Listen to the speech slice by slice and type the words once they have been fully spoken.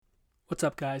What's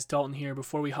up, guys? Dalton here.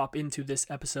 Before we hop into this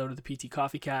episode of the PT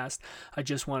Coffee Cast, I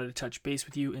just wanted to touch base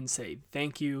with you and say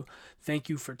thank you. Thank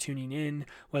you for tuning in.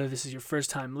 Whether this is your first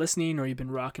time listening or you've been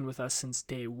rocking with us since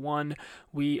day one,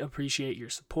 we appreciate your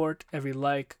support. Every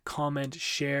like, comment,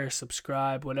 share,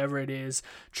 subscribe, whatever it is,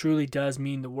 truly does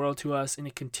mean the world to us, and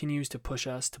it continues to push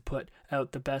us to put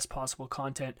out the best possible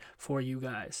content for you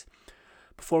guys.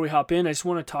 Before we hop in, I just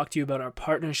want to talk to you about our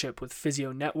partnership with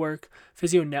Physio Network.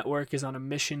 Physio Network is on a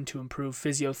mission to improve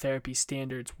physiotherapy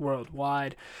standards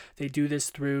worldwide. They do this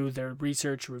through their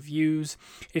research reviews.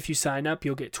 If you sign up,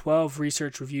 you'll get 12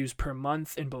 research reviews per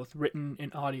month in both written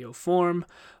and audio form.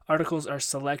 Articles are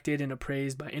selected and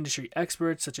appraised by industry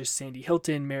experts such as Sandy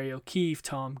Hilton, Mary O'Keefe,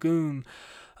 Tom Goom,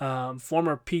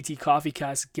 former PT Coffee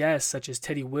Cast guests such as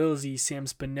Teddy Wilsey, Sam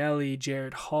Spinelli,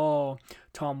 Jared Hall,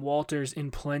 Tom Walters,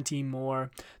 and plenty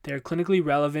more. They are clinically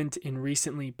relevant and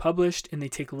recently published, and they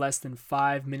take less than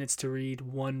 5 minutes to read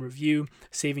one review,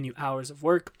 saving you hours of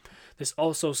work. This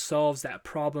also solves that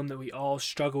problem that we all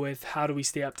struggle with. How do we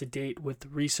stay up to date with the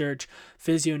research?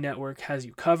 Physio Network has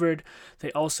you covered.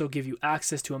 They also give you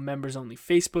access to a members-only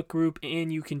Facebook group,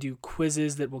 and you can do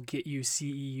quizzes that will get you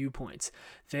CEU points.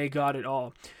 They got it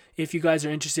all. If you guys are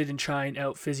interested in trying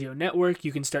out Physio Network,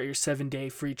 you can start your 7-day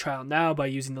free trial now by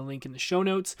using the link in the show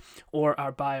notes or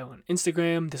our bio on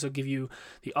Instagram. This will give you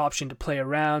the option to play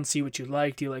around, see what you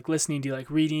like. Do you like listening? Do you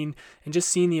like reading? And just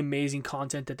seeing the amazing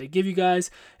content that they give you guys.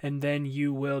 And then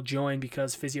you will join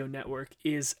because Physio Network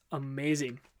is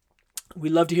amazing.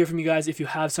 We'd love to hear from you guys. If you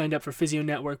have signed up for Physio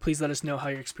Network, please let us know how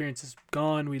your experience has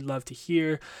gone. We'd love to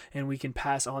hear, and we can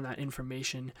pass on that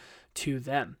information to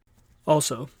them.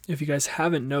 Also, if you guys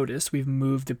haven't noticed, we've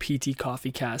moved the PT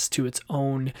Coffee Cast to its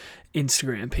own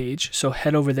Instagram page. So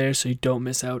head over there so you don't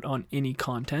miss out on any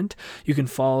content. You can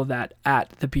follow that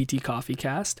at the PT Coffee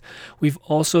Cast. We've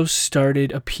also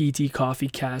started a PT Coffee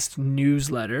Cast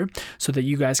newsletter so that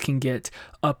you guys can get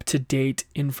up-to-date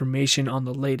information on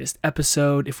the latest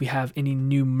episode. If we have any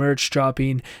new merch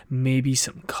dropping, maybe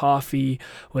some coffee,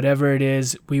 whatever it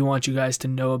is, we want you guys to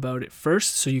know about it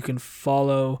first so you can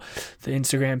follow the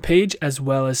Instagram page as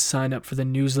well as sign up for the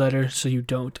newsletter so you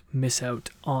don't miss out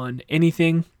on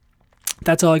anything.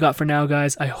 That's all I got for now,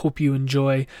 guys. I hope you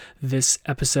enjoy this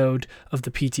episode of the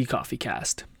PT Coffee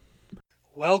Cast.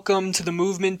 Welcome to the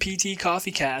Movement PT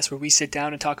Coffee Cast, where we sit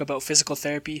down and talk about physical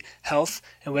therapy, health,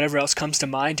 and whatever else comes to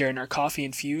mind during our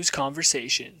coffee-infused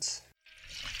conversations.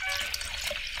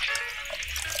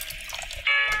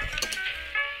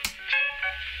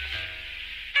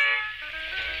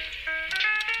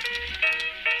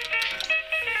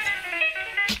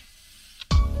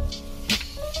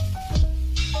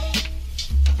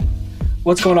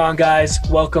 What's going on, guys?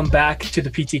 Welcome back to the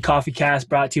PT Coffee Cast,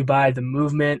 brought to you by The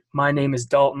Movement. My name is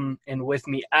Dalton, and with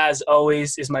me, as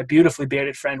always, is my beautifully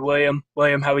bearded friend, William.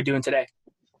 William, how are we doing today?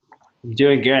 I'm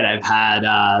doing good. I've had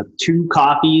 2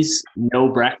 coffees, no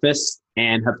breakfast,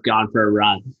 and have gone for a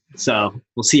run. So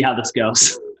we'll see how this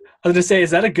goes. I was going to say,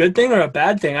 is that a good thing or a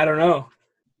bad thing? I don't know.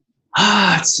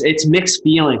 It's mixed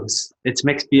feelings. It's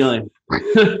mixed feeling.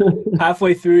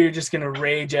 Halfway through, you're just going to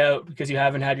rage out because you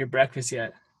haven't had your breakfast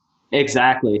yet.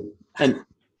 Exactly. And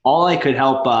all I could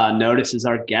help notice is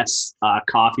our guest's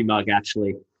coffee mug,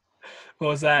 actually. What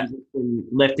was that?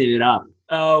 Lifted it up.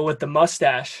 Oh, with the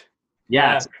mustache.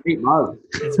 Yeah, it's a great mug.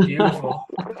 It's beautiful.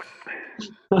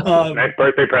 Nice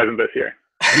birthday present this year.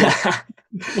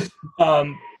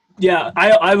 Yeah,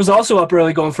 I was also up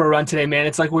early going for a run today, man.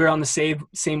 It's like we were on the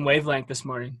same wavelength this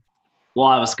morning. Well,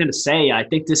 I was going to say, I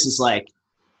think this is like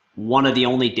one of the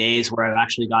only days where I've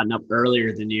actually gotten up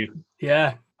earlier than you.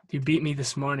 Yeah. You beat me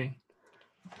this morning.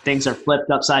 Things are flipped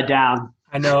upside down.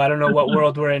 I know. I don't know what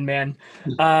world we're in, man.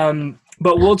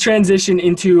 But we'll transition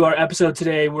into our episode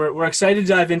today. We're excited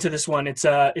to dive into this one. It's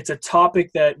a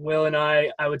topic that Will and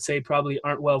I would say probably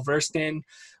aren't well versed in,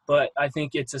 but I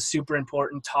think it's a super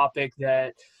important topic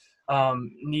that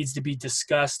needs to be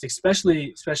discussed,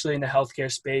 especially in the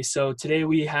healthcare space. So today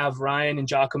we have Ryan and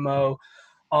Giacomo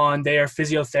on. They are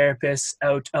physiotherapists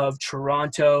out of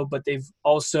Toronto, but they've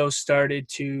also started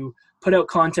to put out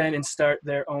content and start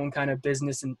their own kind of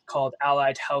business called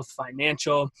Allied Health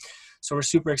Financial. So we're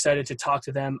super excited to talk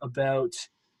to them about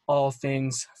all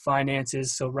things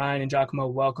finances. So Ryan and Giacomo,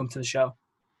 welcome to the show.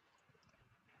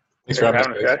 Thanks for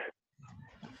having us, guys.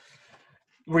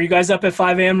 Were you guys up at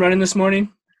 5 a.m. running this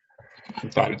morning?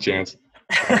 Not a chance.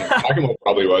 Giacomo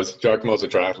probably was. Giacomo's a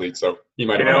triathlete, so he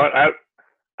might have. You know what?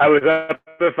 I was up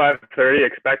at 5:30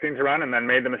 expecting to run, and then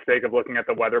made the mistake of looking at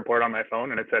the weather report on my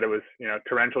phone, and it said it was,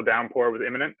 torrential downpour was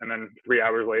imminent, and then 3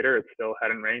 hours later, it still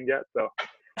hadn't rained yet. So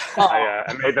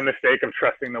I made the mistake of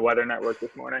trusting the weather network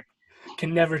this morning.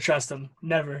 Can never trust them.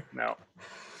 Never. No.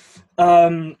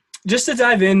 Just to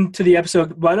dive into the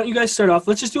episode, why don't you guys start off?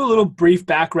 Let's just do a little brief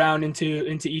background into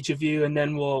each of you, and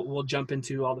then we'll jump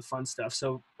into all the fun stuff.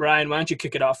 So, Ryan, why don't you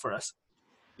kick it off for us?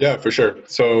 Yeah, for sure.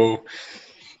 So,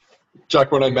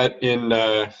 Jack and I met in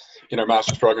our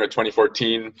master's program in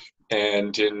 2014,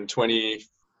 and in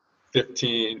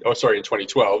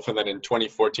 2012, and then in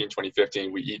 2014,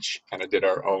 2015, we each kind of did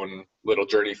our own little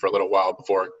journey for a little while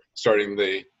before starting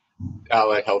the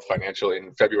Allied Health Financial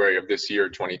in February of this year,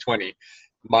 2020.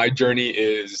 My journey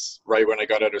is right when I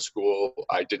got out of school,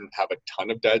 I didn't have a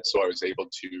ton of debt, so I was able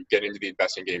to get into the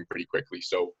investing game pretty quickly.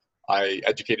 So I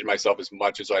educated myself as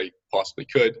much as I possibly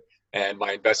could, and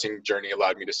my investing journey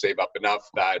allowed me to save up enough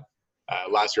that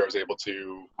last year I was able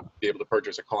to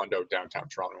purchase a condo downtown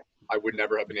Toronto. I would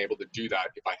never have been able to do that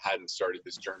if I hadn't started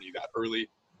this journey that early,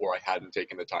 or I hadn't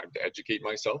taken the time to educate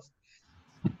myself.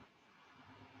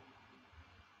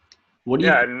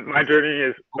 And my journey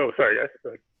is. Oh, sorry, guys.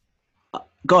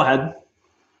 Go ahead.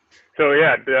 So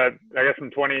yeah, I guess from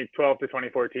 2012 to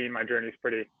 2014, my journey is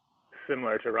pretty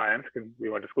similar to Ryan's because we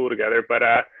went to school together. But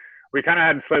we kind of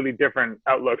had slightly different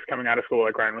outlooks coming out of school,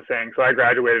 like Ryan was saying. So I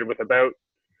graduated with it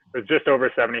was just over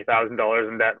 $70,000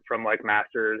 in debt from like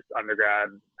master's, undergrad,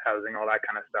 housing, all that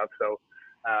kind of stuff. So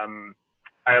I'm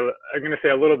going to say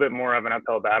a little bit more of an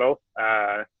uphill battle.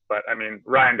 But I mean,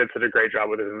 Ryan did such a great job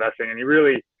with his investing, and he's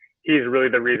really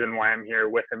the reason why I'm here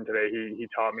with him today. He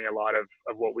taught me a lot of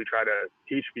what we try to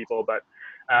teach people. But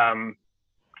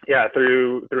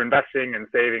through investing and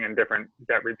saving and different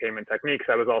debt repayment techniques,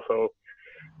 I was also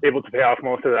able to pay off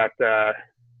most of that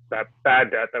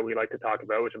bad debt that we like to talk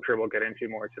about, which I'm sure we'll get into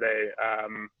more today.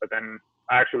 But then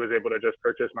I actually was able to just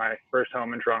purchase my first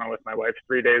home in Toronto with my wife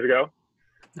 3 days ago.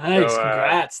 Nice, so,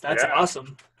 congrats! That's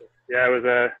awesome. Yeah, it was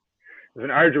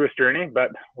an arduous journey,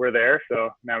 but we're there.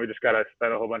 So now we just got to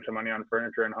spend a whole bunch of money on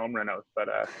furniture and home renos. But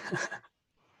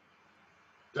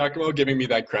talking about giving me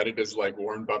that credit is like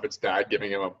Warren Buffett's dad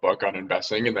giving him a book on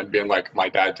investing and then being like, my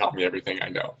dad taught me everything I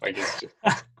know. Like, it's just...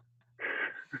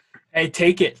 Hey,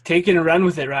 take it and run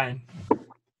with it, Ryan.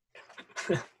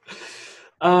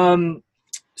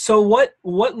 So what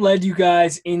led you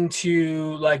guys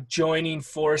into like joining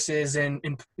forces and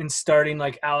starting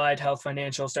like Allied Health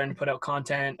Financial, starting to put out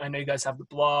content? I know you guys have the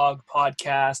blog,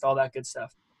 podcast, all that good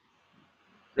stuff.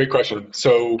 Great question.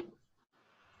 So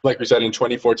like we said, in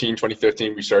 2014,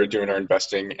 2015, we started doing our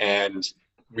investing, and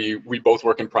we both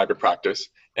work in private practice.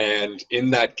 And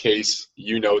in that case,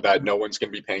 you know that no one's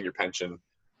going to be paying your pension.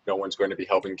 No one's going to be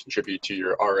helping contribute to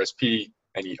your RSP,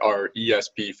 any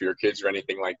ESP for your kids or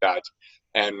anything like that.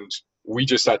 And we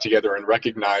just sat together and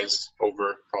recognized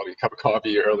over probably a cup of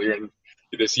coffee earlier in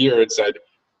this year and said,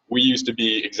 we used to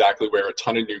be exactly where a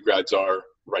ton of new grads are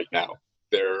right now.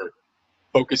 They're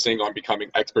focusing on becoming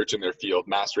experts in their field,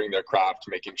 mastering their craft,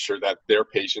 making sure that their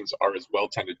patients are as well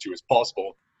tended to as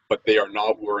possible, but they are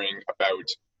not worrying about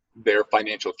their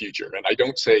financial future. And I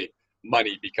don't say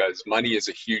money because money is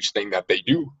a huge thing that they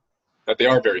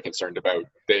are very concerned about.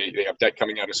 They have debt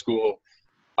coming out of school.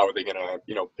 How are they going to,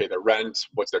 pay their rent?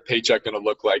 What's their paycheck going to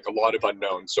look like? A lot of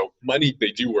unknowns. So money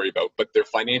they do worry about, but their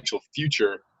financial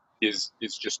future is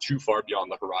just too far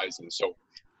beyond the horizon. So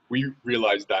we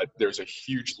realized that there's a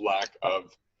huge lack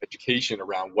of education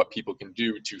around what people can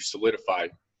do to solidify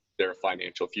their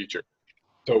financial future.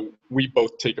 So we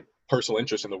both take a personal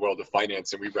interest in the world of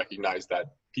finance, and we recognize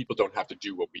that people don't have to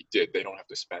do what we did. They don't have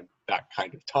to spend that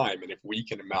kind of time. And if we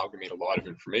can amalgamate a lot of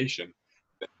information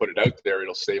and put it out there,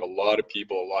 it'll save a lot of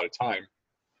people a lot of time,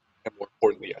 and more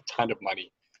importantly, a ton of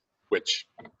money, which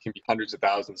can be hundreds of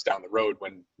thousands down the road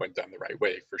when done the right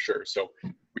way, for sure. So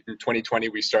in 2020,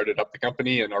 we started up the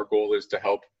company, and our goal is to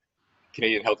help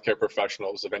Canadian healthcare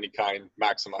professionals of any kind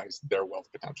maximize their wealth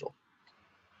potential.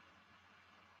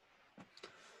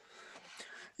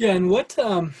 Yeah, and what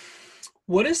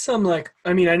is some, like,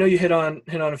 I mean, I know you hit on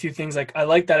a few things. Like, I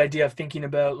like that idea of thinking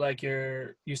about like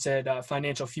you said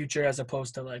financial future as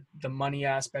opposed to like the money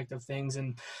aspect of things.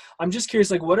 And I'm just curious,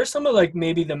 like, what are some of like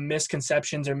maybe the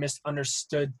misconceptions or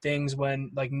misunderstood things when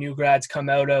like new grads come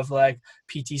out of like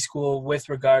PT school with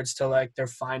regards to like their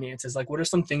finances? Like, what are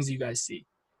some things you guys see?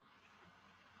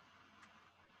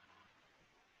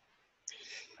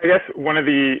 I guess one of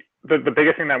the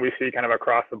biggest thing that we see kind of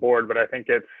across the board, but I think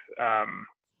it's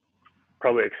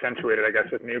probably accentuated, I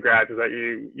guess, with new grads, is that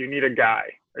you need a guy,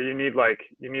 or you need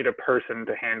a person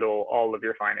to handle all of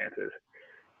your finances.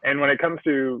 And when it comes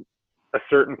to a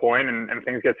certain point and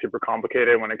things get super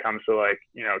complicated when it comes to like,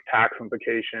 tax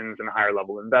implications and higher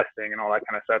level investing and all that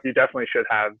kind of stuff, you definitely should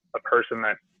have a person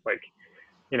that like,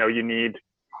 you need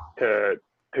to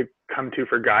come to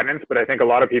for guidance. But I think a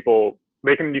lot of people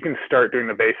you can start doing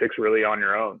the basics really on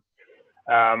your own.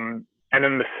 And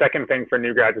then the second thing for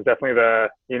new grads is definitely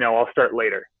I'll start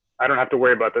later. I don't have to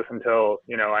worry about this until,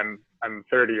 I'm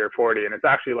 30 or 40. And it's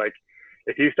actually like,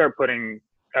 if you start putting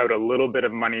out a little bit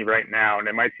of money right now, and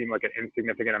it might seem like an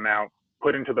insignificant amount,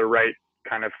 put into the right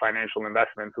kind of financial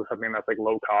investments with something that's like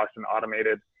low cost and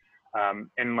automated,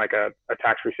 in like a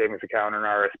tax-free savings account or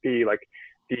an RSP, like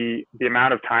the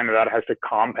amount of time that has to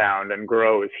compound and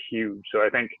grow is huge. So I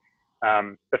think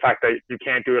the fact that you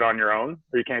can't do it on your own,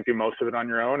 or you can't do most of it on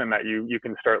your own, and that you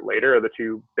can start later are the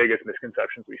two biggest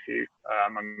misconceptions we see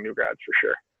among new grads for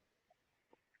sure.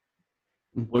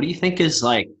 What do you think is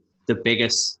like the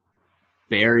biggest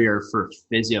barrier for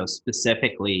physio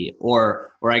specifically,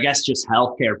 or I guess just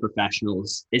healthcare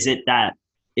professionals? Is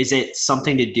it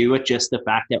something to do with just the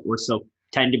fact that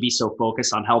tend to be so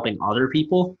focused on helping other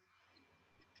people?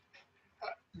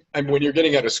 And when you're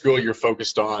getting out of school, you're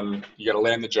focused on, you got to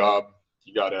land the job,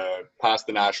 you got to pass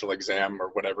the national exam or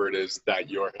whatever it is that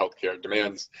your healthcare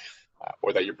demands,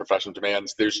 or that your profession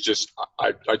demands. There's just,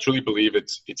 I truly believe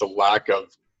it's a lack of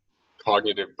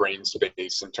cognitive brain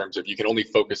space in terms of, you can only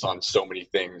focus on so many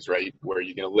things, right? Where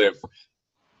you're going to live,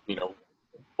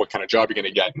 what kind of job you're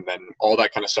going to get, and then all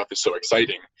that kind of stuff is so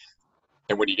exciting.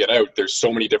 And when you get out, there's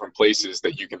so many different places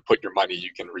that you can put your money.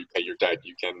 You can repay your debt.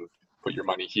 You can put your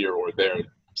money here or there,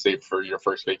 save for your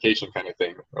first vacation kind of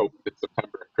thing. Oh, it's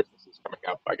September and Christmas is coming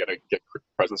up. I got to get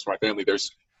presents for my family.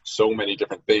 There's so many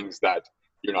different things that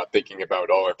you're not thinking about.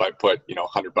 Oh, if I put,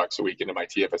 $100 a week into my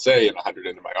TFSA and 100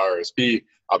 into my RSP,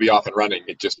 I'll be off and running.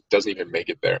 It just doesn't even make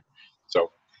it there.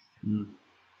 So.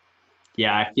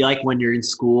 Yeah, I feel like when you're in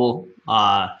school,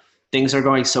 things are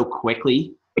going so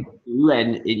quickly,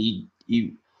 and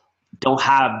you don't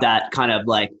have that kind of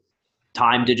like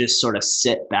time to just sort of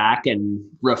sit back and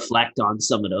reflect on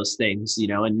some of those things,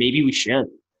 and maybe we should.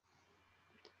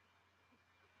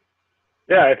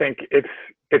 Yeah, I think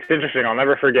it's interesting. I'll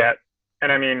never forget.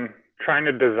 And I mean, trying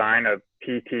to design a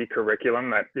PT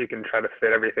curriculum that you can try to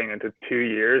fit everything into 2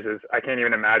 years I can't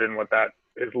even imagine what that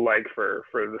is like for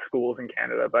the schools in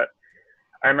Canada. But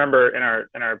I remember in our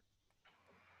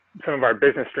some of our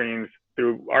business streams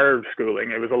through our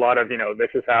schooling, it was a lot of, this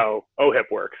is how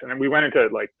OHIP works. And then we went into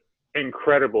like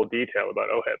incredible detail about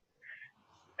OHIP.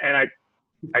 And I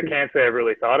can't say I've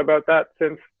really thought about that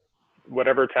since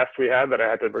whatever test we had that I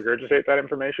had to regurgitate that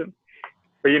information.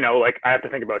 But, like I have to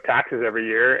think about taxes every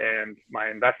year and my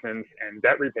investments and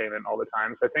debt repayment all the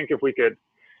time. So I think if we could,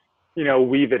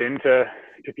 weave it into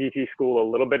PT school a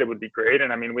little bit, it would be great.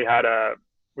 And I mean, we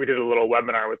did a little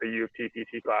webinar with the U of T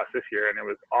PT class this year, and it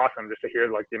was awesome just to hear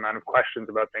like the amount of questions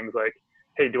about things like,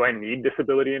 hey, do I need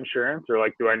disability insurance, or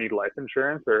like, do I need life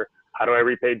insurance, or how do I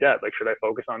repay debt? Like, should I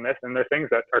focus on this? And there's things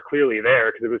that are clearly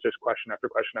there because it was just question after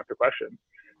question after question.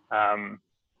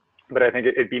 But I think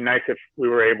it'd be nice if we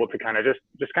were able to kind of just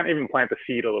kind of even plant the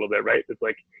seed a little bit, right? It's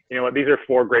like, what, these are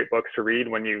 4 great books to read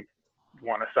when you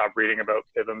want to stop reading about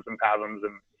PIVMs and PAVMs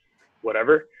and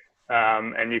whatever.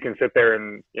 And you can sit there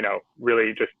and,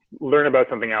 really just learn about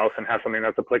something else and have something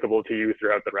that's applicable to you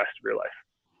throughout the rest of your life.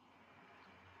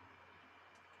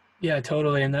 Yeah,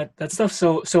 totally. And that stuff's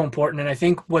so important. And I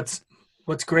think what's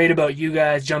great about you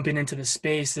guys jumping into the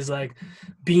space is like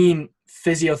being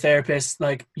physiotherapists,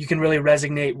 like you can really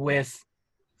resonate with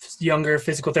younger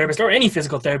physical therapists or any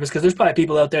physical therapist, because there's probably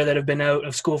people out there that have been out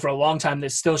of school for a long time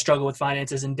that still struggle with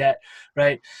finances and debt,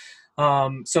 right?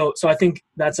 So I think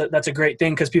that's a great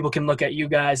thing, because people can look at you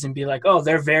guys and be like, oh,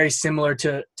 they're very similar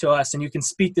to us, and you can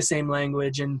speak the same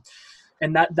language, and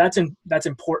that's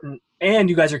important. And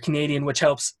you guys are Canadian, which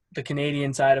helps the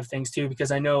Canadian side of things too,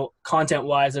 because I know content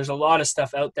wise, there's a lot of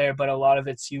stuff out there, but a lot of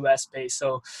it's US based.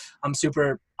 So I'm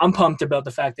pumped about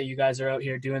the fact that you guys are out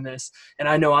here doing this, and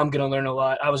I know I'm going to learn a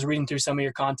lot. I was reading through some of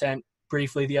your content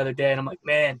briefly the other day, and I'm like,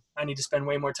 man, I need to spend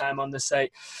way more time on this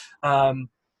site.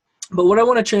 But what I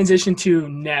want to transition to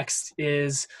next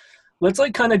is let's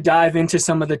like kind of dive into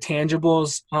some of the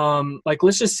tangibles. Like,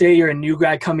 let's just say you're a new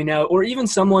grad coming out, or even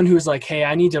someone who's like, hey,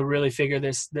 I need to really figure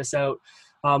this out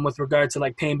with regard to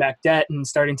like paying back debt and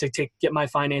starting to get my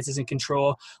finances in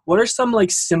control. What are some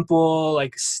like simple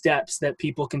like steps that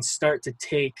people can start to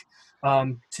take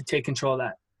control of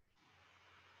that?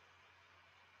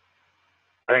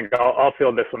 I think I'll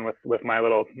field this one with my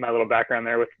little background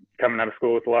there with coming out of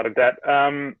school with a lot of debt.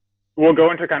 We'll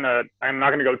go into I'm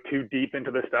not going to go too deep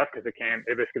into this stuff because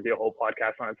this could be a whole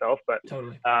podcast on itself, but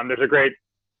totally. There's a great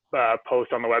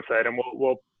post on the website, and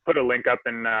we'll put a link up,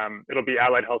 and it'll be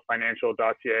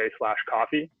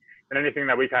alliedhealthfinancial.ca/coffee. And anything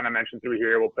that we kind of mentioned through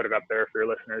here, we'll put it up there for your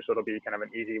listeners. So it'll be kind of an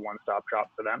easy one-stop shop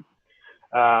for them.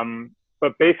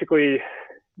 But basically,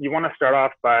 you want to start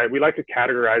off by, we like to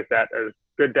categorize debt as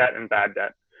good debt and bad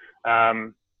debt.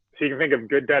 So you can think of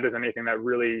good debt as anything that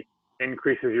really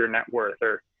increases your net worth,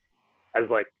 or as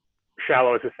like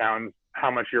shallow as it sounds, how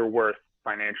much you're worth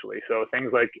financially. So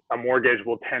things like a mortgage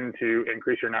will tend to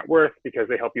increase your net worth because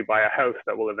they help you buy a house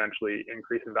that will eventually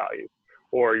increase in value.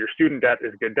 Or your student debt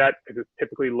is good debt because it's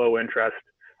typically low interest.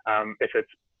 If it's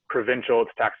provincial,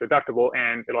 it's tax deductible,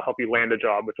 and it'll help you land a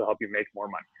job, which will help you make more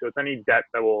money. So it's any debt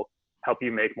that will help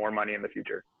you make more money in the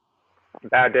future.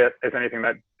 Bad debt is anything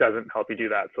that doesn't help you do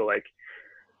that. So like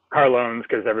car loans,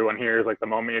 because everyone hears like the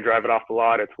moment you drive it off the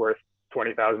lot, it's worth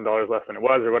 $20,000 less than it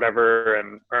was or whatever,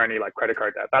 and or any like credit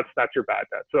card debt. That's your bad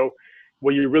debt. So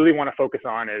what you really want to focus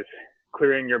on is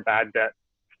clearing your bad debt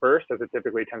first, as it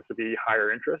typically tends to be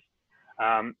higher interest.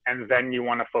 And then you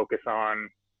want to focus on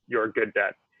your good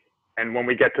debt. And when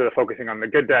we get to the focusing on the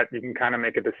good debt, you can kind of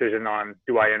make a decision on,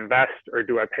 do I invest or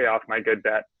do I pay off my good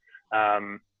debt?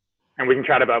 And we can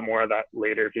chat about more of that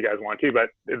later if you guys want to, but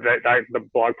the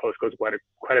blog post goes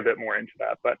quite a bit more into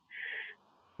that. But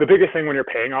the biggest thing when you're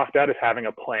paying off debt is having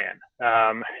a plan.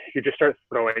 If you just start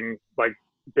throwing like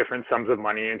different sums of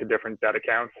money into different debt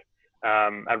accounts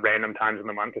at random times in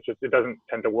the month, it doesn't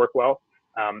tend to work well.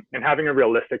 And having a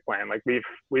realistic plan, like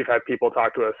we've had people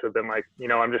talk to us who've been like,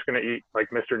 I'm just going to eat like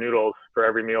Mr. Noodles for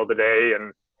every meal today,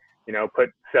 and put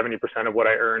 70% of what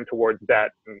I earn towards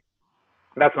debt, and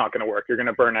that's not going to work. You're going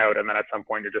to burn out, and then at some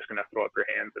point you're just going to throw up your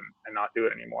hands and not do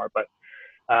it anymore. But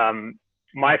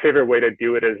my favorite way to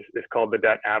do it is called the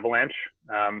debt avalanche.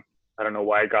 I don't know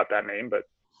why I got that name, but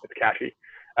it's catchy.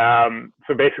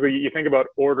 So basically, you think about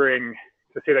ordering.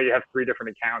 To say that you have 3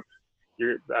 different accounts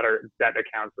that are debt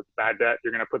accounts with bad debt,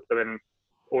 you're going to put them in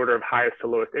order of highest to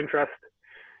lowest interest.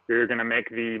 You're going to make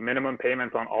the minimum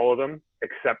payments on all of them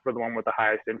except for the one with the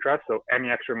highest interest. So any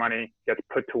extra money gets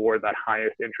put toward that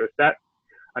highest interest debt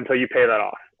until you pay that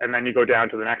off. And then you go down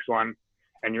to the next one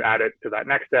and you add it to that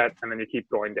next debt, and then you keep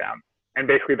going down. And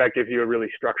basically that gives you a really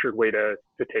structured way to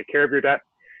take care of your debt.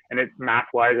 And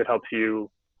math-wise, it helps you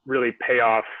really pay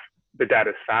off the debt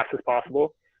as fast as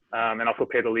possible. And also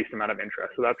pay the least amount of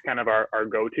interest. So that's kind of our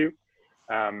go-to.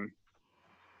 And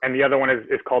the other one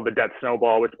is called the debt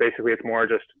snowball, which basically it's more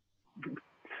just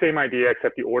same idea,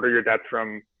 except you order your debts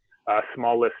from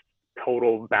smallest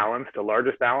total balance to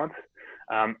largest balance.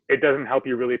 It doesn't help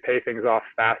you really pay things off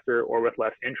faster or with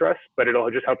less interest, but it'll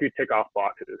just help you tick off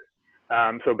boxes.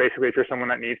 So basically, if you're someone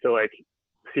that needs to like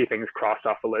see things crossed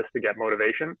off the list to get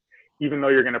motivation, even though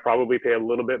you're going to probably pay a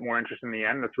little bit more interest in the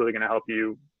end, that's really going to help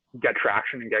you get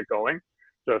traction and get going.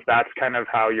 So if that's kind of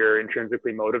how you're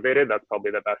intrinsically motivated, that's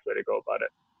probably the best way to go about it.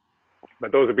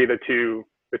 But those would be the two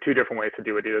different ways to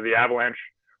do it, either the avalanche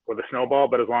or the snowball.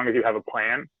 But as long as you have a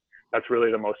plan, that's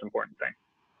really the most important thing.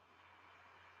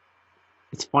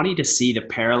 It's funny to see the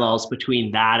parallels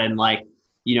between that and like,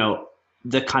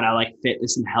 the kind of like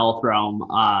fitness and health realm,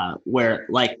 where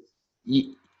like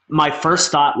my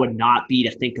first thought would not be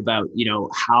to think about,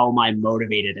 how am I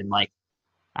motivated and like,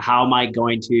 how am I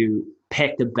going to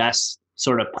pick the best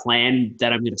sort of plan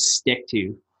that I'm going to stick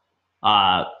to?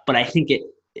 But I think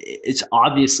it's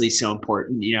obviously so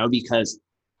important, because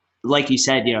like you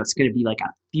said, it's going to be like a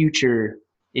future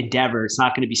endeavor. It's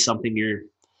not going to be something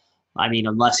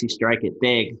unless you strike it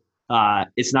big,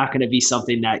 it's not going to be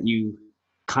something that you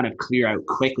kind of clear out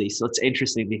quickly. So it's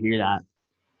interesting to hear that.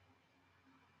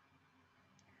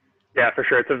 Yeah, for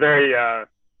sure. It's I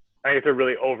think it's a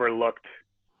really overlooked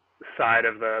side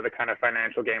of the kind of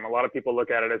financial game. A lot of people look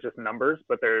at it as just numbers,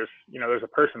 but there's a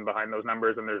person behind those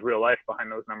numbers, and there's real life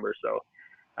behind those numbers. So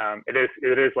it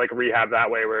is like rehab that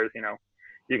way, whereas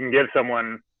you can give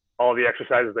someone all the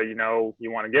exercises that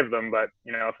you want to give them, but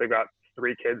if they've got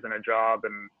 3 kids and a job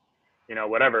and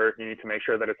whatever, you need to make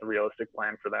sure that it's a realistic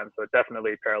plan for them. So it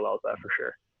definitely parallels that for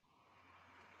sure.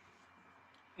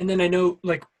 And then I know,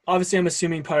 like, obviously I'm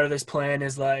assuming part of this plan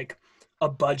is like a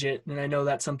budget, and I know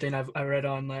that's something I read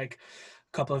on like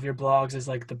a couple of your blogs is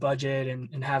like the budget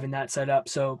and having that set up.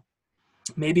 So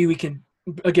maybe we can,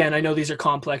 again, I know these are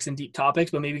complex and deep topics,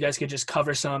 but maybe you guys could just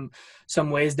cover some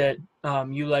ways that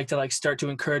you like to like start to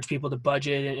encourage people to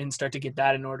budget and start to get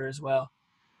that in order as well.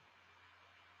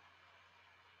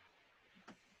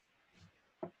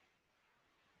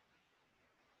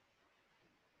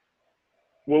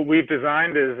 What we've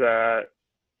designed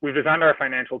our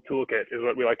financial toolkit, is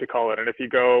what we like to call it. And if you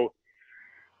go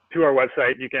to our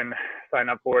website, you can sign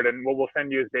up for it. And what we'll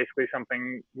send you is basically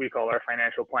something we call our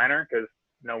financial planner, because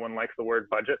no one likes the word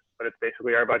budget, but it's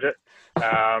basically our budget.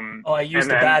 I used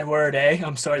a bad word, eh?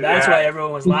 I'm sorry. That's why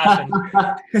everyone was laughing.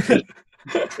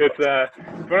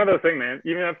 It's one of those things, man.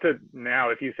 Even up to now,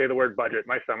 if you say the word budget,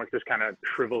 my stomach just kind of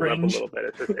shrivels up a little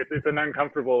bit. It's an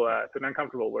uncomfortable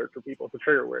word for people. It's a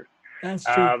trigger word. That's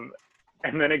true.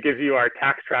 And then it gives you our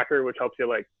tax tracker, which helps you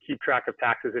like keep track of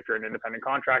taxes if you're an independent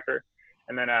contractor,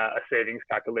 and then a savings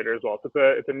calculator as well. So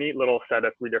it's a neat little set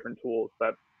of 3 different tools.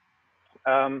 But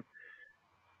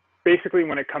basically,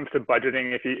 when it comes to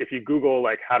budgeting, if you Google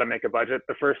like how to make a budget,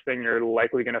 the first thing you're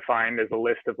likely going to find is a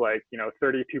list of like,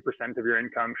 32% of your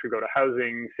income should go to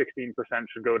housing, 16%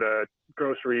 should go to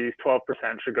groceries, 12%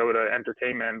 should go to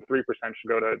entertainment, 3% should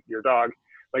go to your dog.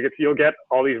 Like you'll get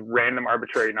all these random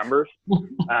arbitrary numbers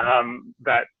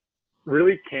that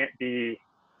really can't be.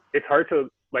 It's hard to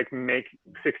like make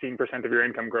 16% of your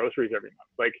income groceries every month.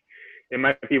 Like it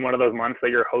might be one of those months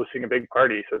that you're hosting a big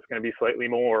party, so it's going to be slightly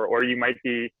more, or you might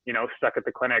be, stuck at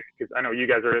the clinic, because I know you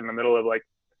guys are in the middle of like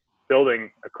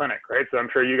building a clinic, right? So I'm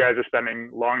sure you guys are spending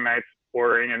long nights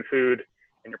ordering in food,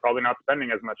 and you're probably not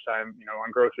spending as much time,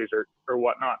 on groceries or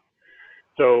whatnot.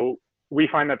 So we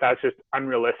find that that's just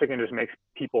unrealistic and just makes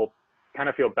people kind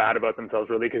of feel bad about themselves,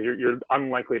 really, because you're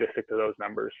unlikely to stick to those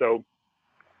numbers. So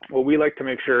what we like to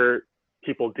make sure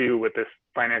people do with this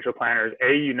financial planner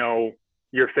is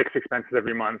your fixed expenses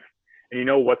every month,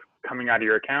 and what's coming out of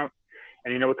your account,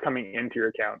 and what's coming into your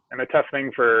account. And the tough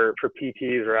thing for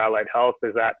PTs or allied health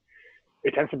is that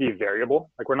it tends to be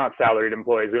variable. Like we're not salaried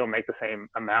employees. We don't make the same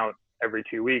amount every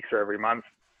 2 weeks or every month.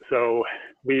 So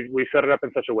we set it up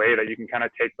in such a way that you can kind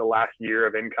of take the last year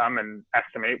of income and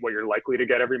estimate what you're likely to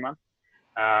get every month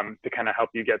to kind of help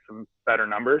you get some better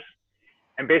numbers.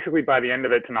 And basically by the end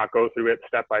of it, to not go through it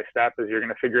step by step, is you're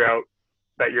going to figure out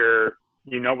that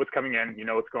what's coming in,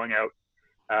 what's going out,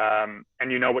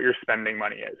 and what your spending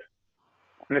money is.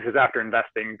 And this is after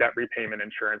investing, debt repayment,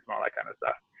 insurance, and all that kind of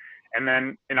stuff. And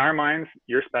then in our minds,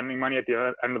 your spending money at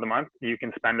the end of the month, you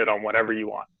can spend it on whatever you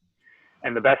want.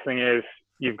 And the best thing is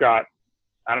you've got,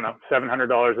 I don't know,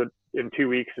 $700 in 2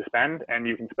 weeks to spend, and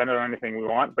you can spend it on anything we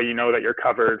want, but that you're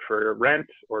covered for your rent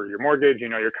or your mortgage,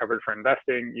 you're covered for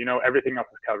investing, everything else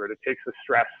is covered. It takes the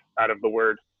stress out of the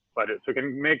word budget. So it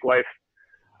can make life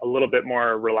a little bit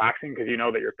more relaxing, because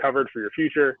that you're covered for your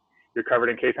future, you're covered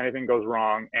in case anything goes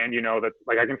wrong, and that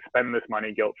like I can spend this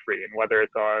money guilt-free, and whether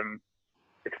it's on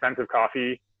expensive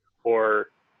coffee or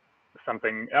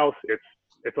something else,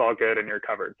 it's all good and you're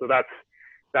covered. So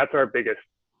that's our biggest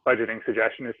budgeting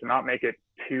suggestion, is to not make it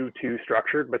too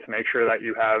structured, but to make sure that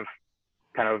you have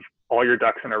kind of all your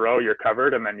ducks in a row, you're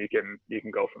covered, and then you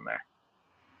can go from there.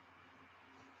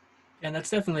 And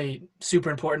that's definitely super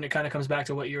important. It kind of comes back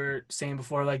to what you were saying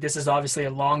before. Like this is obviously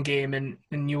a long game, and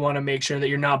you want to make sure that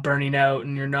you're not burning out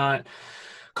and you're not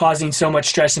causing so much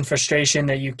stress and frustration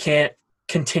that you can't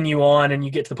continue on and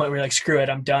you get to the point where you're like, screw it,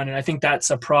 I'm done. And I think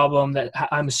that's a problem that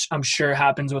I'm sure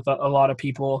happens with a lot of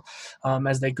people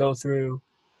as they go through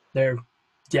their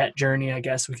debt journey, I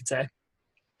guess we could say.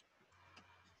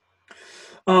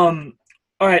 All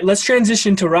right, let's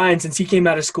transition to Ryan, since he came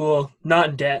out of school not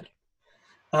in debt.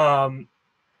 And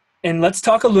let's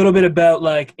talk a little bit about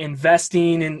like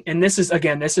investing. And this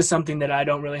is something that I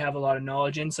don't really have a lot of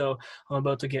knowledge in. So I'm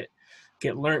about to get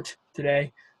learnt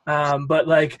today. But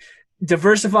like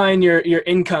diversifying your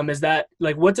income, is that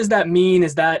like, what does that mean?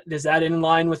 Is that in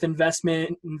line with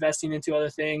investing into other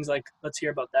things? Like, let's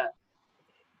hear about that.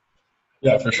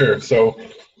 Yeah, for sure. So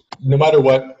no matter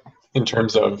what, in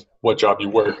terms of what job you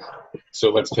work,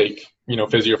 so let's take,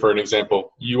 physio for an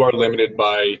example, you are limited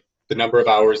by the number of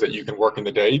hours that you can work in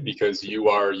the day, because you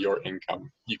are your income.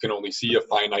 You can only see a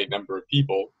finite number of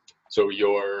people. So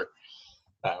your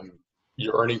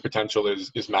earning potential is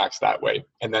maxed that way.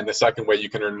 And then the second way you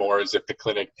can earn more is if the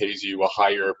clinic pays you a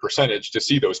higher percentage to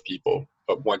see those people.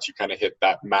 But once you kind of hit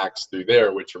that max through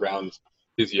there, which around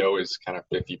physio is kind of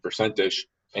 50%-ish,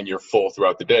 and you're full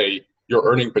throughout the day, your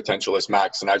earning potential is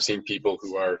maxed. And I've seen people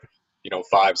who are,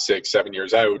 5, 6, 7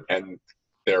 years out, and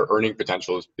their earning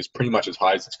potential is pretty much as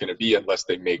high as it's going to be, unless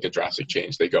they make a drastic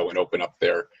change. They go and open up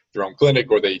their own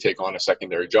clinic, or they take on a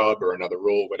secondary job or another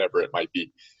role, whatever it might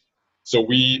be. So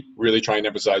we really try and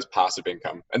emphasize passive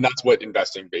income. And that's what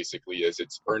investing basically is.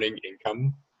 It's earning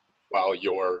income while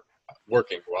you're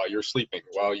working, while you're sleeping,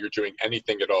 while you're doing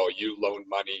anything at all. You loan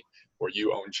money or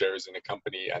you own shares in a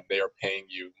company, and they are paying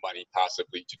you money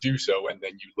passively to do so. And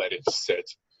then you let it sit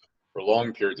for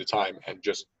long periods of time and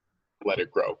just let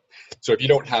it grow. So if you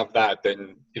don't have that,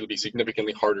 then it'll be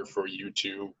significantly harder for you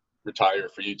to retire,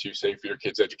 for you to save for your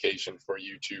kids' education, for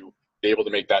you to be able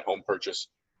to make that home purchase,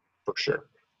 for sure.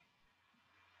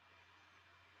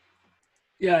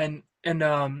 Yeah.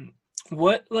 And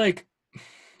what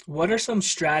what are some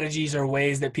strategies or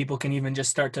ways that people can even just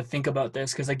start to think about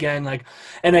this? Because again, like,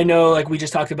 and I know like we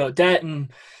just talked about debt and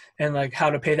like how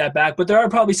to pay that back, but there are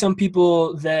probably some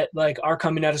people that like are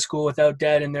coming out of school without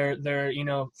debt and they're you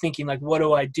know thinking like, what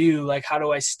do I do? Like, how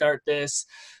do I start this?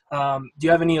 Do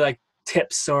you have any like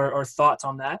tips or thoughts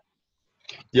on that?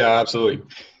 Yeah, absolutely.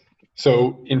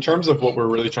 So in terms of what we're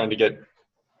really trying to get,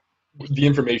 the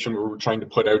information we're trying to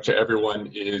put out to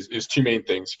everyone is two main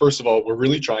things. First of all, we're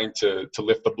really trying to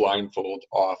lift the blindfold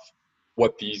off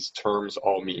what these terms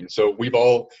all mean. So we've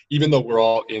all, even though we're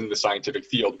all in the scientific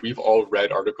field, we've all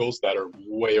read articles that are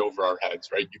way over our heads,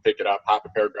 right? You pick it up, half a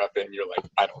paragraph in, you're like,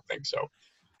 I don't think so.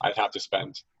 I'd have to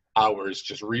spend hours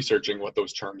just researching what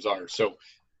those terms are. So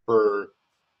for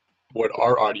what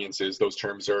our audience is, those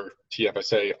terms are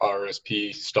TFSA,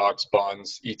 RRSP, stocks,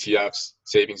 bonds, ETFs,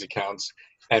 savings accounts.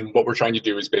 And what we're trying to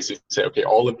do is basically say, okay,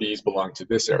 all of these belong to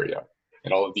this area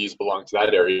and all of these belong to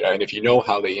that area. And if you know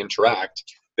how they interact,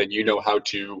 then you know how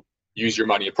to use your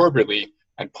money appropriately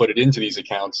and put it into these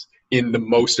accounts in the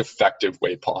most effective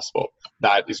way possible.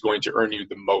 That is going to earn you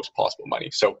the most possible money.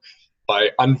 So by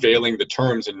unveiling the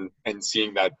terms and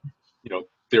seeing that, you know,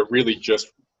 they're really just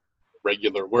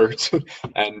regular words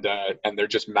and they're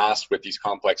just masked with these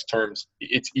complex terms,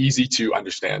 it's easy to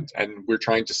understand. And we're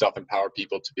trying to self-empower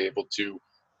people to be able to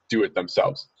do it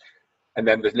themselves. And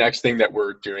then the next thing that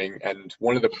we're doing, and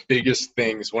one of the biggest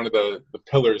things, one of the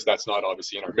pillars that's not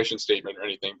obviously in our mission statement or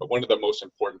anything, but one of the most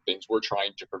important things we're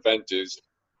trying to prevent is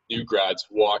new grads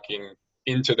walking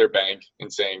into their bank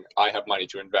and saying, I have money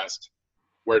to invest.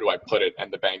 Where do I put it?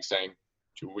 And the bank saying,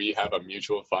 do we have a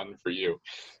mutual fund for you?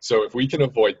 So if we can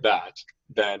avoid that,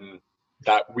 then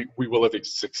that we will have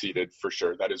succeeded for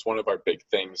sure. That is one of our big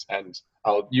things. And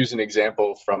I'll use an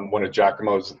example from one of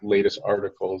Giacomo's latest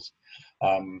articles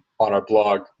on our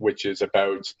blog, which is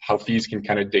about how fees can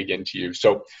kind of dig into you.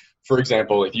 So for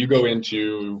example, if you go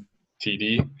into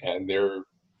TD and they're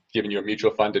giving you a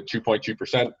mutual fund at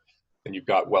 2.2%, then you've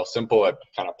got Wealthsimple at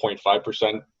kind of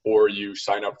 0.5%, or you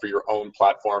sign up for your own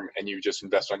platform and you just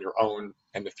invest on your own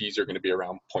and the fees are going to be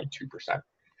around 0.2%.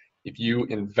 If you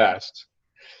invest,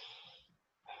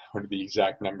 what are the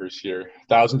exact numbers here?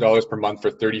 $1,000 per month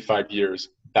for 35 years,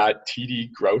 that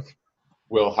TD growth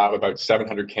will have about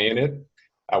 700K in it.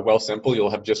 Wealthsimple,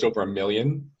 you'll have just over $1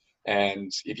 million.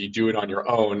 And if you do it on your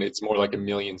own, it's more like $1.6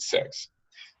 million.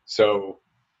 So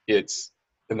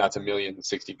and that's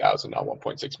 $1,060,000, not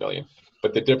 1.6 million.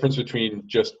 But the difference between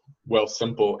just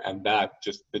Wealthsimple and that,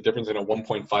 just the difference in a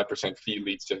 1.5% fee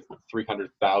leads to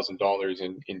 $300,000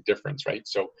 in difference, right?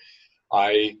 So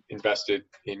I invested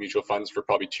in mutual funds for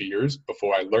probably 2 years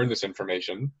before I learned this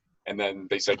information. And then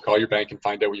they said, call your bank and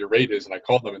find out what your rate is. And I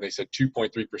called them and they said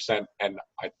 2.3%. And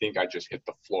I think I just hit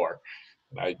the floor.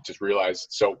 And I just realized,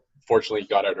 so fortunately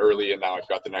got out early and now I've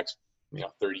got the next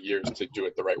 30 years to do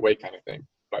it the right way kind of thing.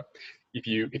 But if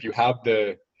you have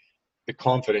the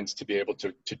confidence to be able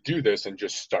to do this and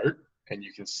just start, and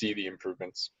you can see the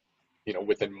improvements,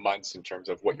 within months in terms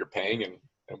of what you're paying and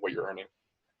what you're earning.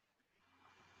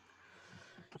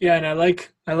 Yeah, and I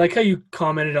like how you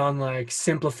commented on like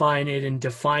simplifying it and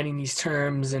defining these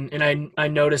terms, and I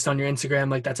noticed on your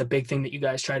Instagram like that's a big thing that you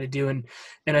guys try to do, and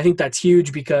I think that's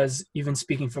huge because even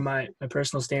speaking from my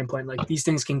personal standpoint, like these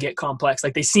things can get complex,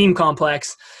 like they seem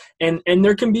complex, and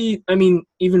there can be, I mean,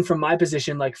 even from my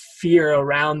position, like fear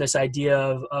around this idea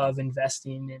of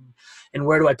investing and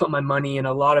where do I put my money, and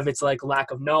a lot of it's like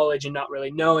lack of knowledge and not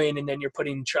really knowing, and then you're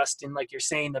putting trust in, like you're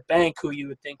saying, the bank who you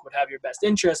would think would have your best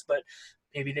interest, but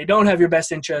maybe they don't have your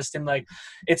best interest, and like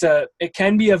it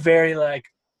can be a very like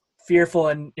fearful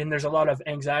and there's a lot of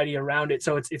anxiety around it.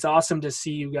 So it's awesome to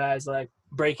see you guys like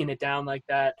breaking it down like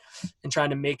that and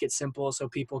trying to make it simple so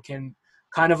people can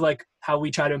kind of like how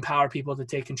we try to empower people to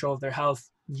take control of their health.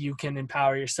 You can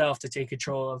empower yourself to take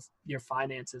control of your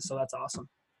finances. So that's awesome.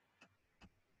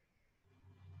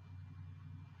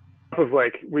 Of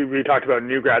like we talked about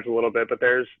new grads a little bit, but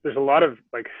there's a lot of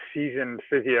like seasoned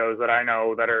physios that I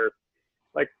know that are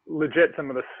like legit some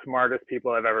of the smartest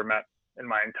people I've ever met in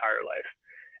my entire life.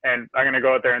 And I'm going to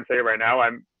go out there and say right now,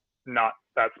 I'm not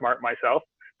that smart myself.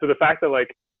 So the fact that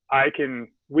like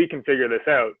we can figure this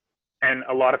out. And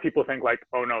a lot of people think like,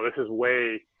 oh no, this is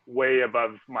way, way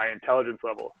above my intelligence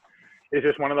level. It's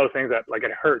just one of those things that like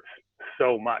it hurts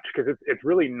so much because it's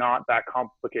really not that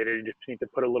complicated. You just need to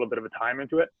put a little bit of a time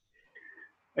into it.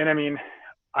 And I mean,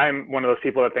 I'm one of those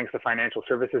people that thinks the financial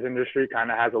services industry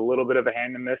kind of has a little bit of a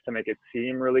hand in this to make it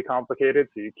seem really complicated,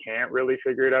 so you can't really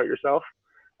figure it out yourself.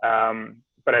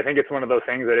 But I think it's one of those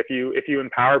things that if you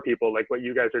empower people like what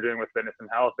you guys are doing with fitness and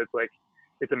health,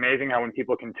 it's amazing how when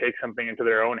people can take something into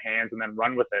their own hands and then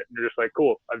run with it, and you're just like,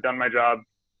 cool, I've done my job.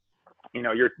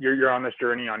 you're on this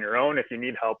journey on your own. If you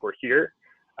need help, we're here.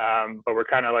 But we're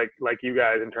kind of like you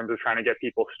guys in terms of trying to get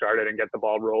people started and get the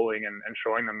ball rolling and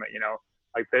showing them that,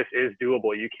 like this is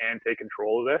doable. You can take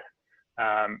control of this.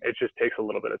 It just takes a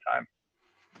little bit of time.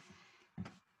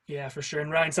 Yeah, for sure.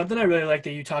 And Ryan, something I really like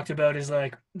that you talked about is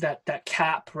like that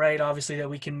cap, right? Obviously that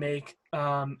we can make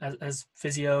as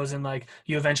physios, and like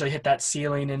you eventually hit that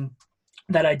ceiling, and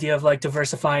that idea of like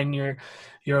diversifying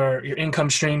your income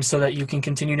streams so that you can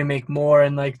continue to make more.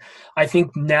 And like I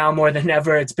think now more than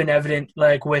ever it's been evident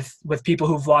like with people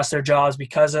who've lost their jobs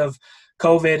because of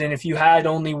COVID, and if you had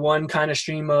only one kind of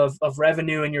stream of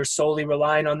revenue and you're solely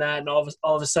relying on that, and all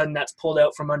of a sudden that's pulled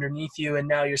out from underneath you, and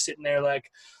now you're sitting there like,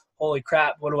 holy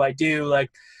crap, what do I do? Like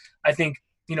I think,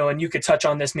 and you could touch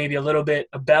on this maybe a little bit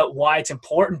about why it's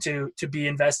important to be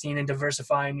investing and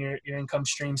diversifying your income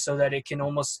stream so that it can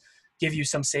almost give you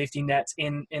some safety nets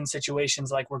in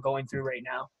situations like we're going through right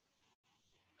now.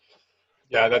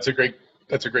 Yeah, that's a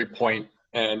great point.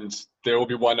 And there will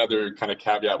be one other kind of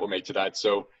caveat we'll make to that.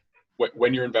 So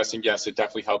when you're investing, yes, it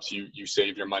definitely helps you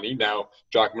save your money. Now,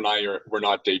 Joachim and I we're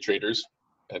not day traders.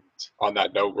 And on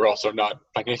that note, we're also not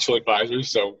financial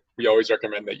advisors. So we always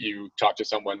recommend that you talk to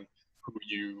someone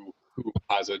who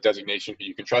has a designation who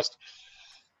you can trust.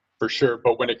 For sure.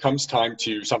 But when it comes time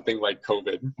to something like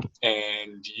COVID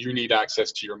and you need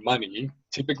access to your money,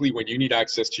 typically when you need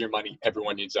access to your money,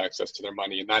 everyone needs access to their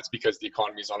money. And that's because the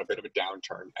economy is on a bit of a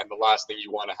downturn. And the last thing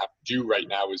you want to have to do right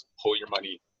now is pull your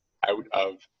money out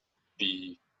of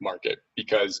the market,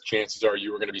 because chances are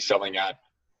you are going to be selling at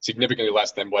significantly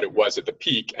less than what it was at the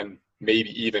peak, and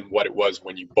maybe even what it was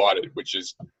when you bought it, which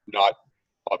is not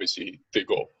obviously the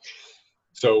goal.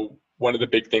 So one of the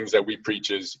big things that we preach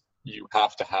is you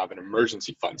have to have an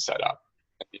emergency fund set up.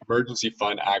 And the emergency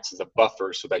fund acts as a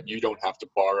buffer so that you don't have to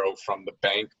borrow from the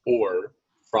bank or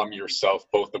from yourself,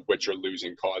 both of which are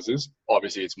losing causes.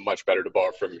 Obviously, it's much better to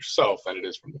borrow from yourself than it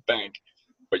is from the bank,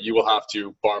 but you will have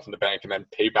to borrow from the bank and then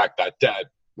pay back that debt,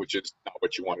 which is not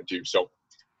what you want to do. So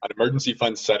an emergency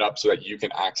fund set up so that you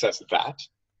can access that,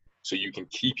 so you can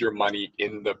keep your money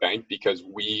in the bank, because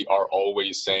we are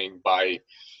always saying by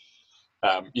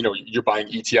you're buying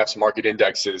ETFs, market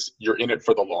indexes, you're in it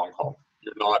for the long haul.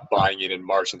 You're not buying it in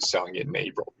March and selling it in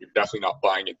April. You're definitely not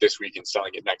buying it this week and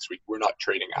selling it next week. We're not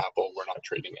trading Apple. We're not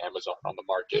trading Amazon on the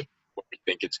market when we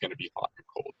think it's going to be hot and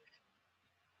cold.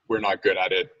 We're not good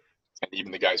at it. And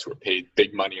even the guys who are paid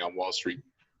big money on Wall Street,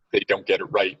 they don't get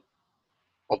it right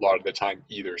a lot of the time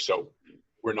either. So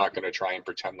we're not going to try and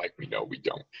pretend like we know we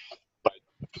don't. But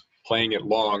playing it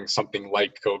long, something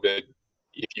like COVID,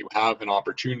 if you have an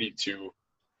opportunity to,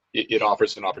 it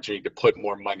offers an opportunity to put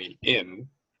more money in,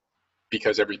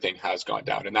 because everything has gone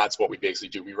down. And that's what we basically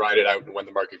do. We ride it out, and when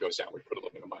the market goes down, we put a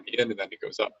little bit of money in, and then it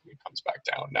goes up and it comes back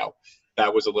down. Now,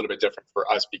 that was a little bit different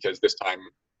for us because this time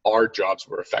our jobs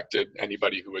were affected.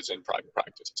 Anybody who was in private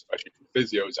practice, especially for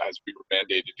physios, as we were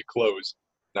mandated to close,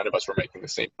 none of us were making the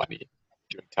same money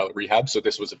doing tele-rehab. So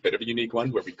this was a bit of a unique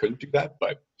one where we couldn't do that.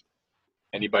 But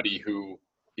anybody who,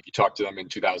 if you talk to them in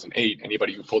 2008,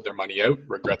 anybody who pulled their money out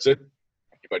regrets it.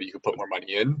 Anybody who put more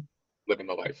money in, living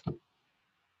the life.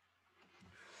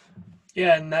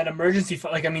 Yeah, and that emergency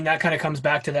fund, like, I mean, that kind of comes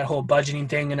back to that whole budgeting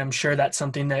thing, and I'm sure that's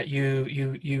something that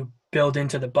you build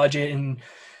into the budget.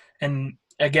 And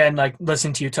again, like,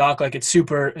 listening to you talk, like, it's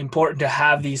super important to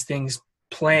have these things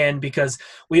planned, because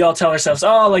we all tell ourselves,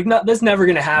 oh, like, no, that's never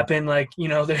going to happen. Like,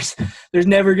 there's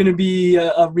never going to be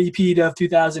a repeat of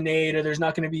 2008, or there's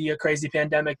not going to be a crazy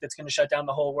pandemic that's going to shut down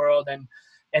the whole world.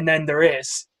 And then there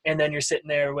is, and then you're sitting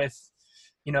there with,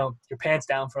 your pants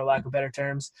down, for lack of better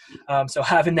terms. So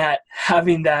having that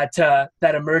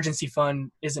emergency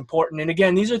fund is important. And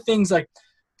again, these are things like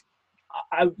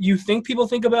you think people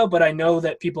think about, but I know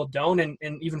that people don't. And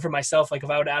even for myself, like, if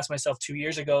I would ask myself 2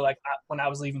 years ago, like when I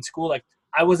was leaving school, like,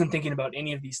 I wasn't thinking about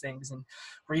any of these things. And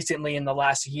recently, in the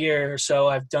last year or so,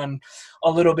 I've done a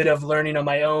little bit of learning on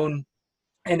my own,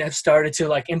 and have started to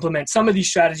like implement some of these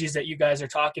strategies that you guys are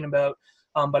talking about.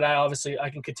 But I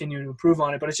can continue to improve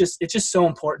on it. But it's just so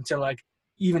important to like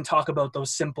even talk about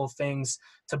those simple things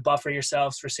to buffer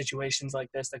yourselves for situations like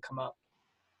this that come up.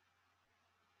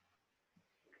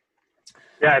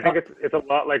 Yeah, I think it's a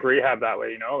lot like rehab that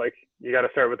way, like you got to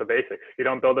start with the basics. If you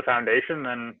don't build a foundation,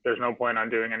 then there's no point on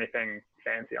doing anything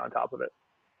fancy on top of it.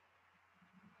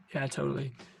 Yeah,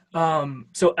 totally.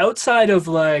 So outside of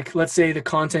like, let's say the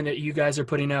content that you guys are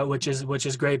putting out, which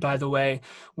is great, by the way,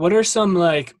 what are some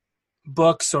like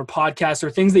books or podcasts or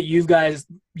things that you guys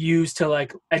use to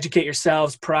like educate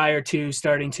yourselves prior to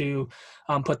starting to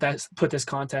put this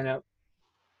content out?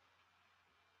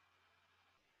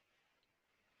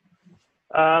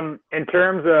 In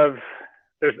terms of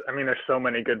there's so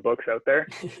many good books out there.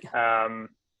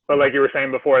 But like you were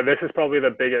saying before, this is probably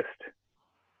the biggest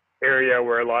area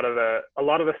where a lot of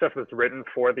the stuff that's written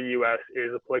for the US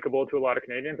is applicable to a lot of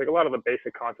Canadians. Like a lot of the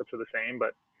basic concepts are the same,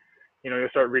 but you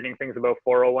start reading things about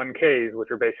 401ks,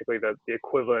 which are basically the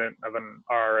equivalent of an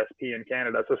RRSP in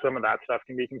Canada. So some of that stuff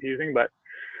can be confusing, but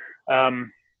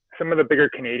some of the bigger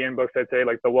Canadian books, I'd say,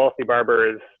 like The Wealthy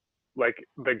Barber is like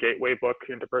the gateway book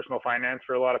into personal finance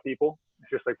for a lot of people. It's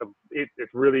just like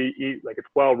it's really like it's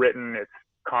well written, it's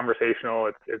conversational,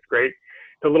 it's great.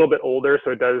 It's a little bit older,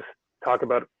 so it does talk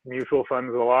about mutual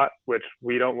funds a lot, which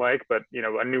we don't like, but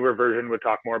a newer version would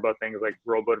talk more about things like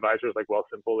robo-advisors like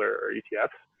Wealthsimple or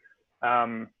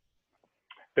ETFs.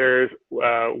 There's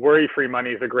Worry-Free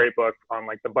Money is a great book on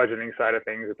like the budgeting side of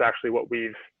things. It's actually what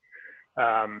we've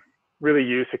really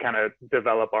used to kind of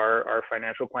develop our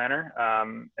financial planner.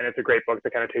 And it's a great book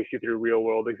that kind of takes you through real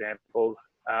world examples.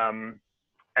 And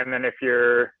then if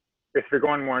you're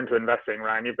going more into investing,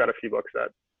 Ryan, you've got a few books that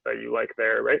you like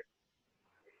there, right?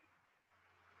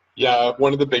 Yeah,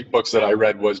 one of the big books that I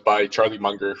read was by Charlie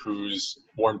Munger, who's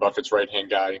Warren Buffett's right-hand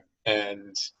guy.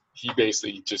 And he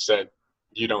basically just said,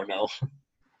 you don't know.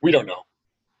 We don't know.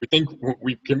 We think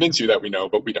we convince you that we know,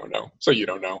 but we don't know. So you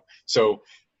don't know. So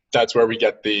that's where we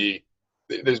get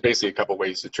there's basically a couple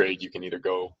ways to trade. You can either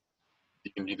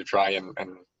try and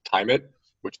time it,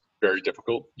 which is very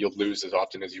difficult. You'll lose as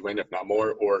often as you win, if not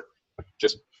more, or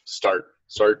just start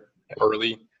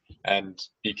early and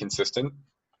be consistent.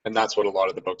 And that's what a lot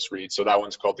of the books read. So that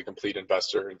one's called The Complete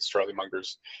Investor. It's Charlie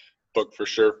Munger's book for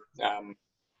sure.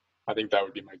 I think that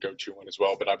would be my go-to one as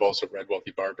well. But I've also read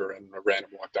Wealthy Barber and A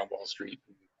Random Walk Down Wall Street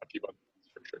and a few other ones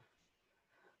for sure.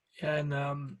 Yeah,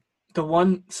 and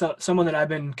someone that I've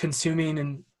been consuming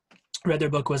and read their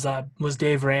book was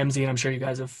Dave Ramsey, and I'm sure you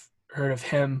guys have heard of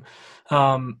him.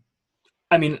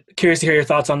 I mean, curious to hear your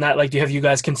thoughts on that. Like, have you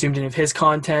guys consumed any of his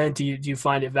content? Do you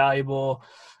find it valuable?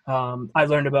 I've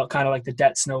learned about kind of like the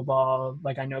debt snowball.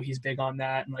 Like, I know he's big on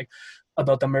that, and like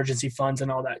about the emergency funds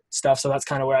and all that stuff. So that's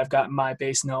kind of where I've gotten my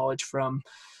base knowledge from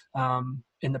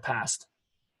in the past.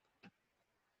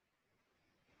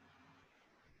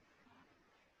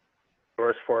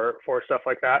 For stuff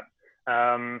like that.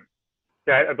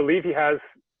 Yeah, I believe he has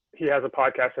a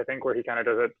podcast, I think, where he kind of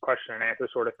does a question and answer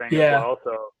sort of thing as well.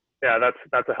 So yeah,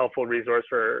 that's a helpful resource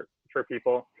for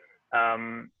people.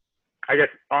 I guess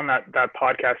on that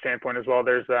podcast standpoint as well,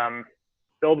 there's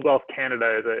Build Wealth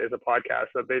Canada is a podcast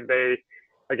that they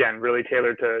again really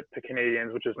tailored to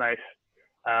Canadians, which is nice.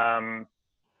 And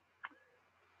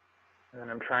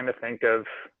I'm trying to think of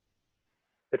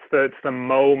it's the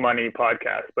Mo Money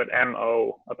podcast, but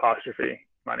MO'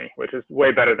 money, which is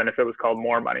way better than if it was called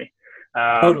More Money.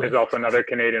 Totally. There's also another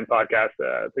Canadian podcast.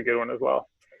 It's a good one as well.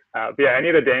 But yeah, any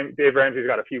of the Dave Ramsey's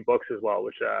got a few books as well,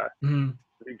 which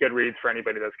good reads for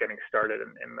anybody that's getting started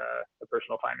in the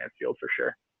personal finance field for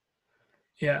sure.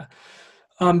 Yeah.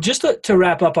 Just to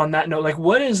wrap up on that note, like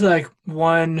what is like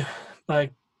one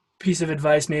like piece of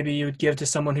advice maybe you would give to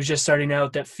someone who's just starting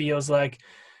out that feels like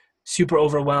super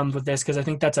overwhelmed with this? Because I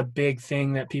think that's a big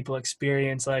thing that people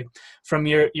experience. Like from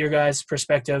your guys'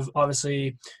 perspective,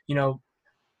 obviously,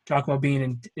 talking about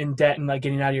being in debt and like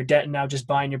getting out of your debt and now just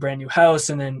buying your brand new house,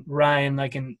 and then Ryan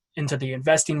like into the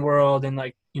investing world and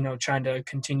like trying to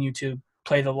continue to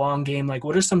play the long game. Like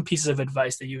what are some pieces of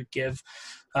advice that you would give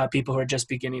people who are just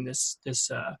beginning this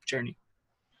journey?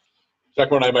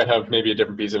 Jacko and I might have maybe a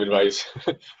different piece of advice,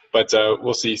 but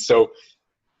we'll see. So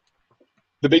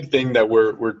the big thing that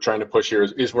we're trying to push here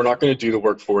is we're not going to do the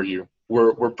work for you.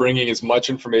 We're bringing as much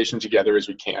information together as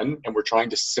we can, and we're trying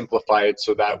to simplify it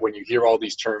so that when you hear all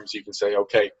these terms, you can say,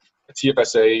 okay, a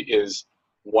TFSA is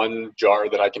one jar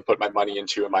that I can put my money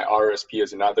into, and my RSP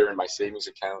is another, and my savings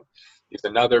account is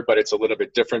another, but it's a little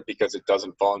bit different because it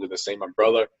doesn't fall under the same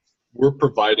umbrella. We're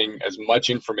providing as much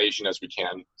information as we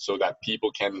can so that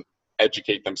people can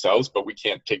educate themselves, but we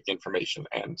can't take the information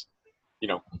and,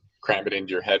 cram it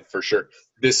into your head for sure.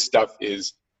 This stuff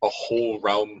is a whole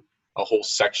realm, a whole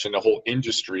section, a whole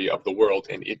industry of the world,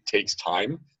 and it takes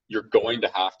time. You're going to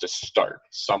have to start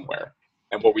somewhere.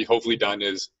 And what we've hopefully done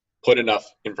is put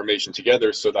enough information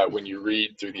together so that when you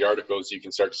read through the articles, you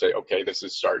can start to say, okay, this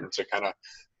is starting to kind of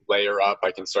layer up.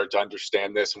 I can start to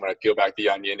understand this. And when I peel back the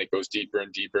onion, it goes deeper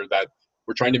and deeper. That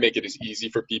we're trying to make it as easy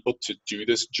for people to do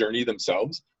this journey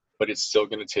themselves, but it's still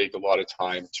going to take a lot of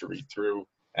time to read through,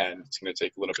 and it's going to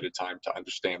take a little bit of time to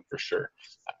understand for sure.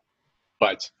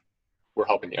 But we're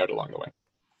helping you out along the way.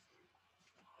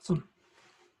 Awesome.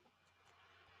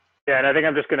 Yeah, and I think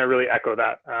I'm just going to really echo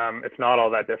that. It's not all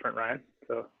that different, Ryan.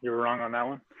 So you were wrong on that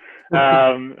one.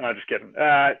 No, just kidding.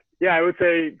 Yeah, I would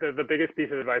say the biggest piece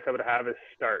of advice I would have is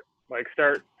start. Like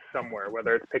start somewhere,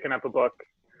 whether it's picking up a book,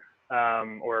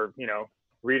 or, you know,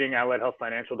 reading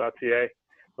alliedhealthfinancial.ca,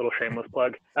 little shameless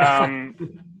plug.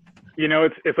 You know,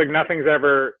 it's like nothing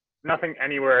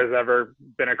anywhere has ever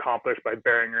been accomplished by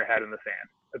burying your head in the sand.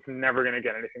 It's never going to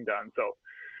get anything done. So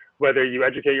whether you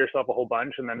educate yourself a whole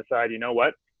bunch and then decide, you know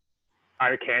what,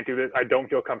 I can't do this, I don't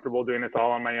feel comfortable doing this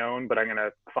all on my own, but I'm going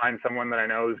to find someone that I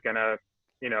know is going to,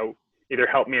 you know, either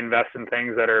help me invest in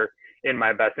things that are in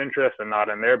my best interest and not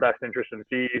in their best interest in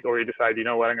fees, or you decide, you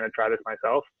know what, I'm going to try this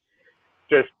myself.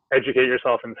 Just educate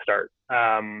yourself and start.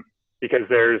 Because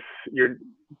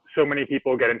so many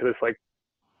people get into this like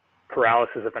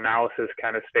paralysis of analysis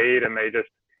kind of state, and they just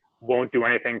won't do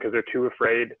anything because they're too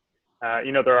afraid.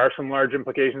 You know, there are some large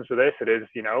implications to this. It is,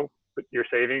 you know, your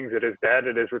savings, it is debt,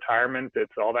 it is retirement,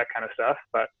 it's all that kind of stuff.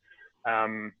 But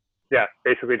yeah,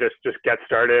 basically just get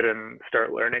started and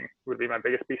start learning would be my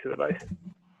biggest piece of advice.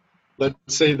 Let's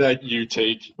say that you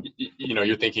take, you know,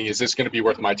 you're thinking, is this going to be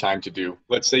worth my time to do?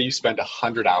 Let's say you spend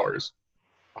 100 hours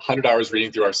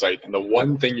reading through our site, and the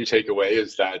one thing you take away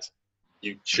is that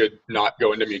you should not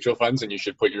go into mutual funds and you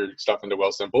should put your stuff into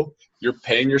Wealthsimple. You're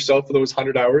paying yourself for those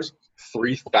 100 hours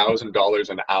 $3,000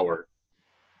 an hour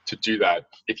to do that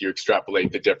if you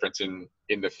extrapolate the difference in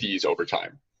the fees over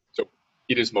time. So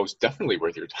it is most definitely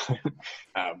worth your time.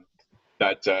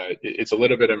 It's a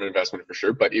little bit of an investment for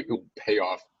sure, but it will pay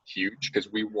off huge,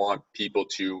 because we want people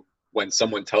to, when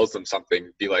someone tells them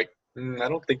something, be like, I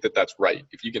don't think that's right.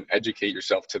 If you can educate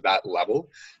yourself to that level,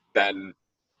 then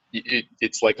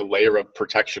it's like a layer of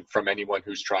protection from anyone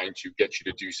who's trying to get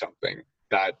you to do something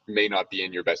that may not be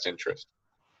in your best interest.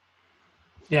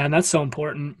 Yeah, and that's so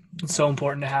important. It's so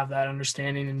important to have that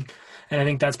understanding, and I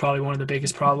think that's probably one of the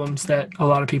biggest problems that a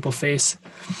lot of people face.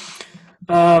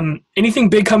 Anything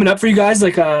big coming up for you guys,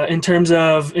 like in terms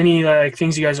of any like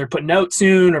things you guys are putting out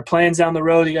soon or plans down the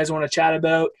road you guys want to chat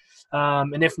about?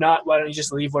 And if not, why don't you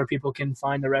just leave where people can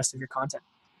find the rest of your content?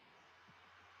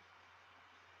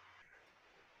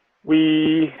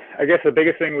 I guess the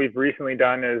biggest thing we've recently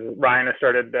done is Ryan has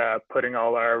started putting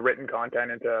all our written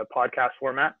content into podcast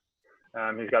format.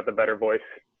 He's got the better voice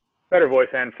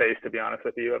and face, to be honest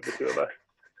with you, of the two of us.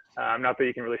 Not that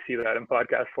you can really see that in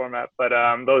podcast format, but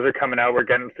those are coming out. We're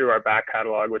getting through our back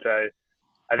catalog, which I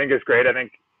think is great. I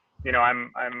think, you know,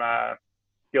 I'm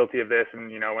guilty of this,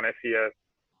 and you know, when I see a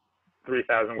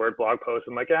 3,000 word blog post,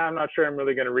 I'm like, yeah, I'm not sure I'm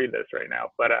really going to read this right now.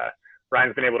 But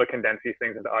Ryan's been able to condense these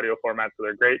things into audio format, so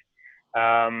they're great.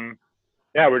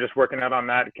 Yeah, we're just working out on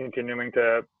that, continuing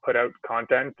to put out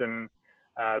content, and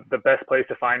the best place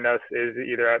to find us is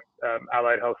either at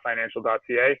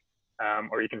alliedhealthfinancial.ca,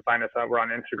 or you can find us we're on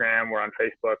Instagram, we're on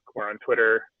Facebook, we're on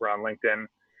Twitter, we're on LinkedIn.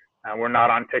 We're not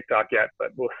on TikTok yet,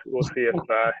 but we'll see if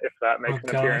that makes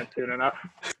an appearance soon enough.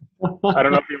 I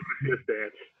don't know if you want to see us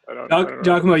dance.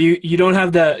 Giacomo, you don't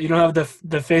have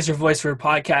the face or voice for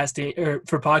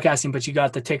podcasting, but you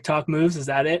got the TikTok moves. Is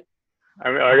that it? I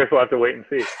mean, I guess we'll have to wait and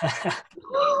see.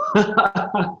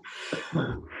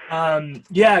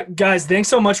 Yeah, guys, thanks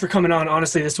so much for coming on.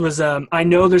 Honestly, this was I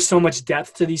know there's so much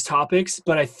depth to these topics,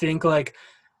 but I think like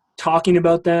talking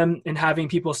about them and having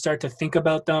people start to think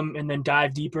about them and then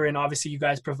dive deeper. And obviously you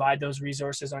guys provide those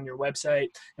resources on your website,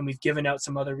 and we've given out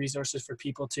some other resources for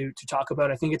people to talk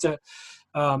about. I think it's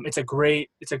a great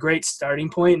starting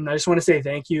point. And I just want to say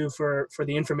thank you for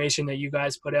the information that you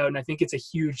guys put out. And I think it's a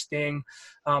huge thing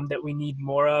that we need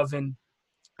more of. And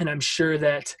I'm sure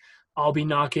that I'll be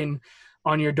knocking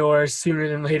on your doors sooner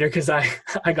than later, because I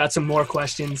got some more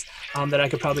questions that I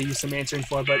could probably use some answering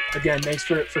for. But again, thanks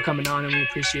for coming on, and we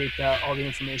appreciate all the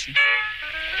information.